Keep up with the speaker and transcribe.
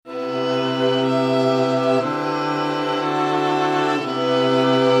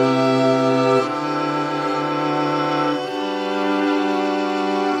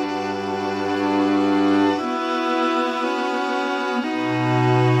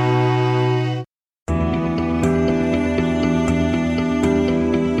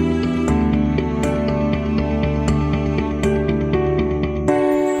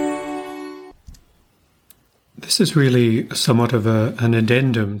This is really somewhat of an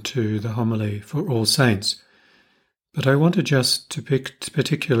addendum to the homily for All Saints, but I wanted just to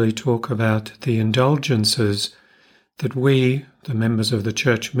particularly talk about the indulgences that we, the members of the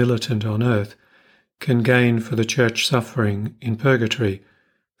Church militant on earth, can gain for the Church suffering in purgatory,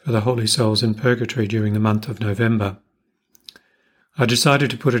 for the holy souls in purgatory during the month of November. I decided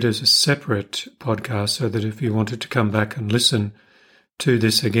to put it as a separate podcast so that if you wanted to come back and listen to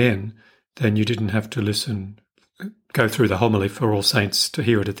this again, then you didn't have to go through the homily for All Saints to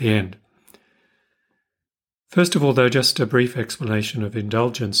hear it at the end. First of all, though, just a brief explanation of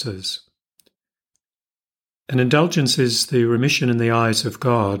indulgences. An indulgence is the remission in the eyes of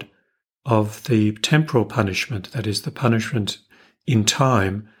God of the temporal punishment, that is, the punishment in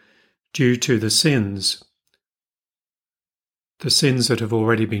time due to the sins that have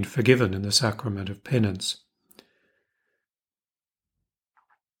already been forgiven in the sacrament of penance.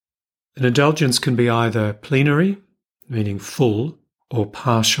 An indulgence can be either plenary, meaning full, or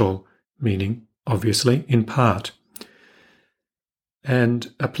partial, meaning, obviously, in part.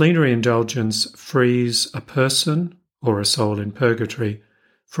 And a plenary indulgence frees a person or a soul in purgatory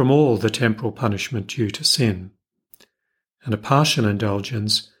from all the temporal punishment due to sin. And a partial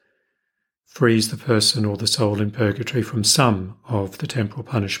indulgence frees the person or the soul in purgatory from some of the temporal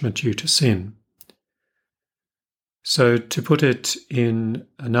punishment due to sin. So, to put it in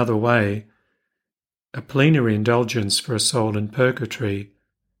another way, a plenary indulgence for a soul in purgatory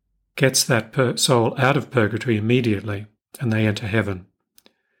gets that soul out of purgatory immediately, and they enter heaven.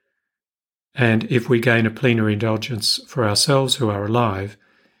 And if we gain a plenary indulgence for ourselves who are alive,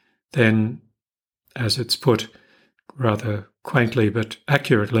 then, as it's put rather quaintly but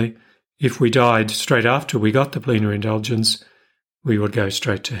accurately, if we died straight after we got the plenary indulgence, we would go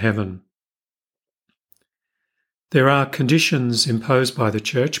straight to heaven. There are conditions imposed by the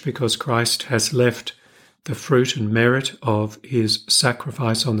Church because Christ has left the fruit and merit of his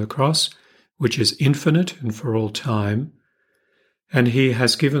sacrifice on the cross, which is infinite and for all time, and he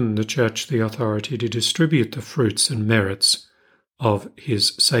has given the Church the authority to distribute the fruits and merits of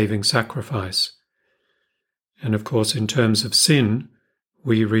his saving sacrifice. And of course, in terms of sin,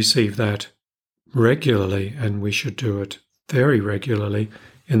 we receive that regularly, and we should do it very regularly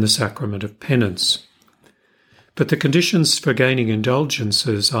in the sacrament of penance. But the conditions for gaining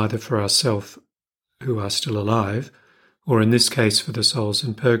indulgences, either for ourselves who are still alive, or in this case for the souls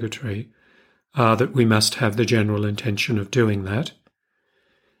in purgatory, are that we must have the general intention of doing that.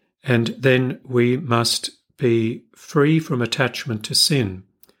 And then we must be free from attachment to sin,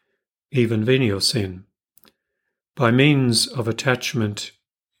 even venial sin. By means of attachment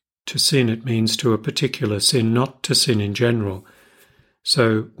to sin, it means to a particular sin, not to sin in general.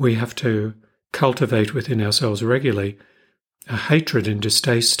 So we have to cultivate within ourselves regularly a hatred and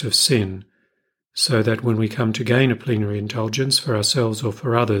distaste of sin, so that when we come to gain a plenary indulgence for ourselves or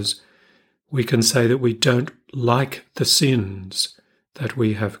for others, we can say that we don't like the sins that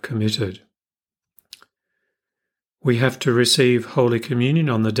we have committed. We have to receive Holy Communion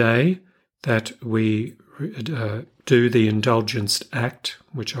on the day that we do the indulgenced act,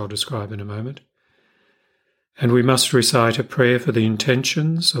 which I'll describe in a moment. And we must recite a prayer for the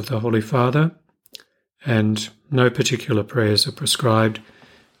intentions of the Holy Father, and no particular prayers are prescribed.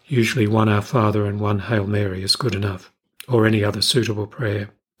 Usually one Our Father and one Hail Mary is good enough, or any other suitable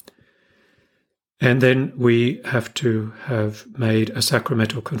prayer. And then we have to have made a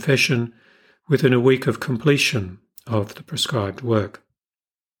sacramental confession within a week of completion of the prescribed work.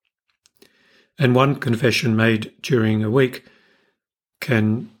 And one confession made during a week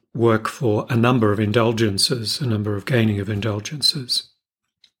can work for a number of indulgences, a number of gaining of indulgences.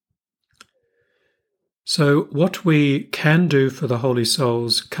 So what we can do for the holy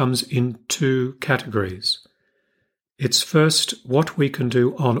souls comes in two categories. It's first what we can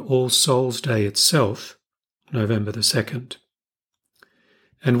do on All Souls' Day itself, November the 2nd.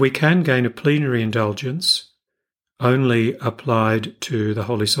 And we can gain a plenary indulgence only applied to the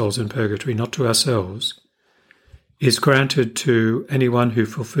holy souls in purgatory, not to ourselves, is granted to anyone who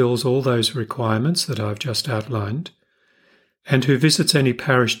fulfills all those requirements that I've just outlined, and who visits any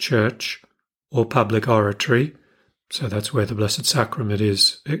parish church or public oratory, so that's where the Blessed Sacrament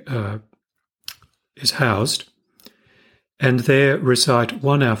is housed, and there recite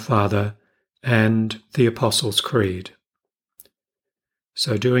one Our Father and the Apostles' Creed.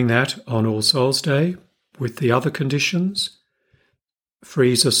 So doing that on All Souls' Day, with the other conditions,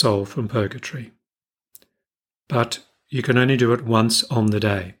 frees a soul from purgatory. But you can only do it once on the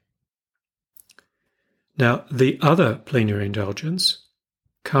day. Now, the other plenary indulgence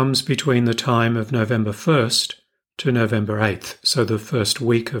comes between the time of November 1st to November 8th, so the first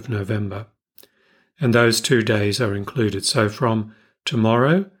week of November. and those 2 days are included. So from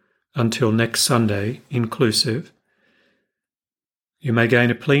tomorrow until next Sunday, inclusive, you may gain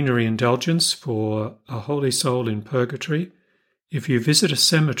a plenary indulgence for a holy soul in purgatory if you visit a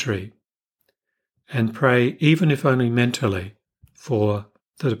cemetery and pray, even if only mentally, for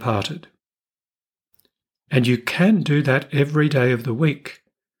the departed. And you can do that every day of the week.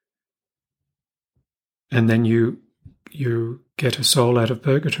 And then you get a soul out of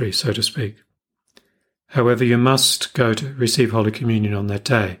purgatory, so to speak. However, you must go to receive Holy Communion on that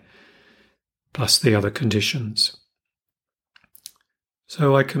day, plus the other conditions.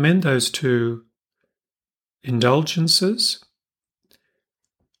 So I commend those 2 indulgences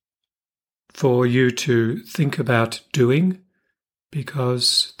for you to think about doing,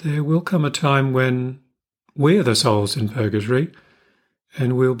 because there will come a time when we're the souls in purgatory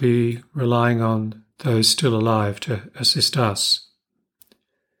and we'll be relying on those still alive to assist us.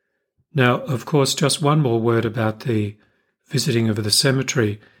 Now, of course, just one more word about the visiting of the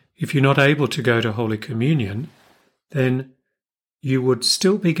cemetery. If you're not able to go to Holy Communion, then you would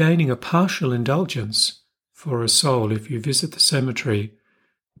still be gaining a partial indulgence for a soul if you visit the cemetery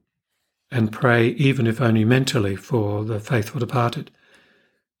and pray, even if only mentally, for the faithful departed,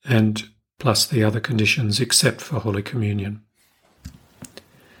 and plus the other conditions except for Holy Communion.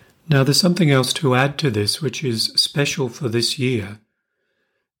 Now, there's something else to add to this, which is special for this year.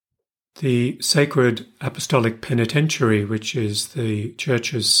 The Sacred Apostolic Penitentiary, which is the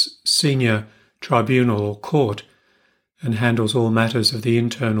Church's senior tribunal or court, and handles all matters of the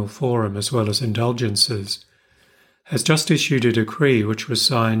internal forum as well as indulgences, has just issued a decree which was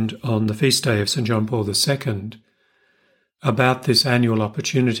signed on the feast day of St. John Paul II about this annual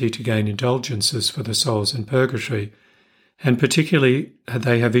opportunity to gain indulgences for the souls in purgatory, and particularly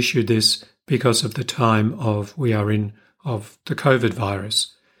they have issued this because of the time we are in of the COVID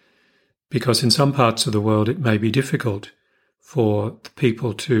virus, because in some parts of the world it may be difficult for the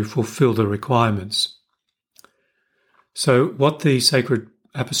people to fulfill the requirements. So what the Sacred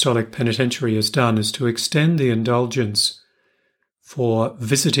Apostolic Penitentiary has done is to extend the indulgence for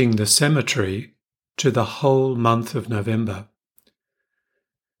visiting the cemetery to the whole month of November.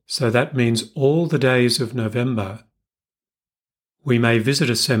 So that means all the days of November we may visit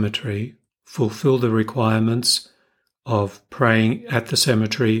a cemetery, fulfill the requirements of praying at the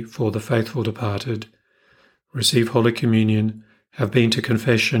cemetery for the faithful departed, receive Holy Communion, have been to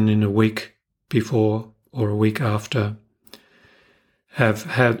confession in a week before or a week after, have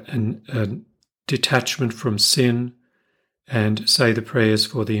had a detachment from sin, and say the prayers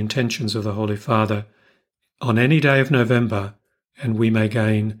for the intentions of the Holy Father on any day of November, and we may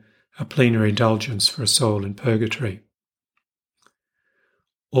gain a plenary indulgence for a soul in purgatory.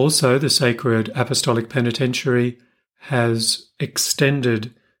 Also, the Sacred Apostolic Penitentiary has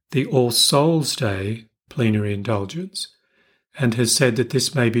extended the All Souls' Day plenary indulgence and has said that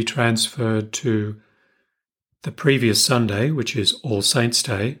this may be transferred to the previous Sunday, which is All Saints'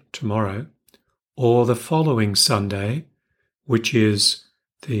 Day, tomorrow, or the following Sunday, which is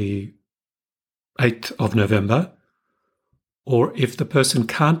the 8th of November, or if the person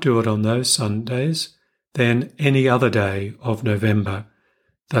can't do it on those Sundays, then any other day of November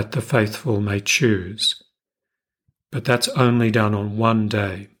that the faithful may choose. But that's only done on one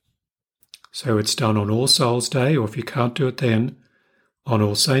day. So it's done on All Souls' Day, or if you can't do it then, on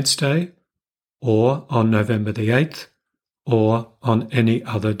All Saints' Day, or on November the 8th, or on any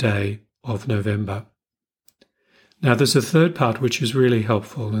other day of November. Now there's a third part which is really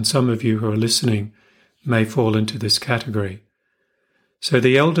helpful, and some of you who are listening may fall into this category. So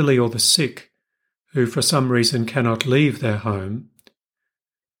the elderly or the sick who for some reason cannot leave their home,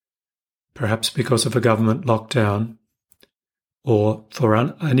 perhaps because of a government lockdown, or for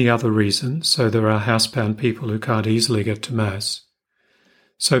any other reason, so there are housebound people who can't easily get to Mass.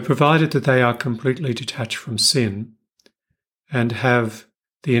 So provided that they are completely detached from sin and have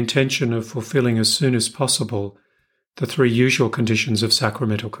the intention of fulfilling as soon as possible the three usual conditions of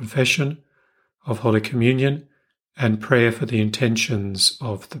sacramental confession, of Holy Communion, and prayer for the intentions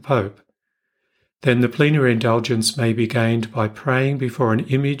of the Pope, then the plenary indulgence may be gained by praying before an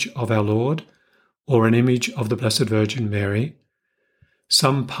image of our Lord or an image of the Blessed Virgin Mary,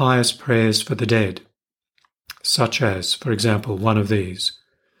 some pious prayers for the dead, such as, for example, one of these,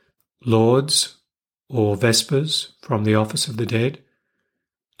 Lauds or Vespers from the Office of the Dead,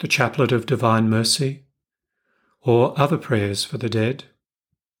 the Chaplet of Divine Mercy, or other prayers for the dead,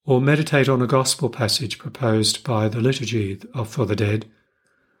 or meditate on a gospel passage proposed by the liturgy for the dead,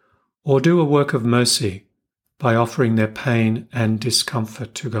 or do a work of mercy by offering their pain and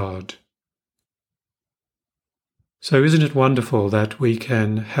discomfort to God. So isn't it wonderful that we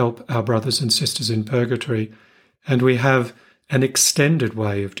can help our brothers and sisters in purgatory, and we have an extended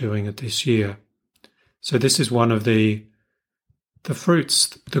way of doing it this year? So this is one of the fruits,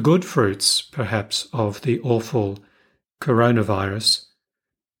 the good fruits, perhaps, of the awful coronavirus,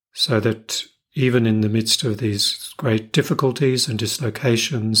 so that even in the midst of these great difficulties and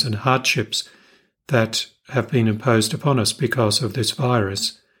dislocations and hardships that have been imposed upon us because of this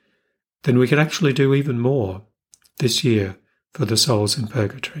virus, then we can actually do even more this year for the souls in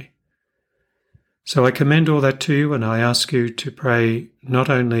purgatory. So I commend all that to you, and I ask you to pray not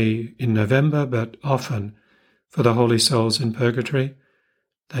only in November but often for the holy souls in purgatory.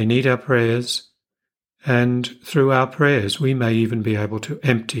 They need our prayers, and through our prayers we may even be able to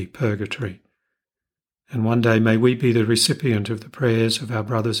empty purgatory. And one day may we be the recipient of the prayers of our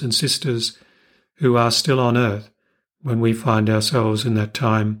brothers and sisters who are still on earth when we find ourselves in that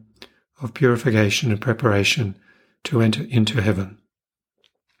time of purification and preparation to enter into heaven.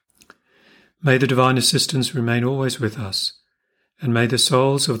 May the divine assistance remain always with us, and may the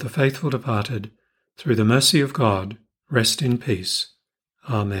souls of the faithful departed, through the mercy of God, rest in peace.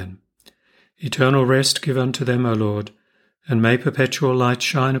 Amen. Eternal rest give unto them, O Lord, and may perpetual light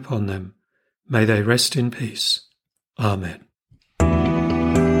shine upon them. May they rest in peace. Amen.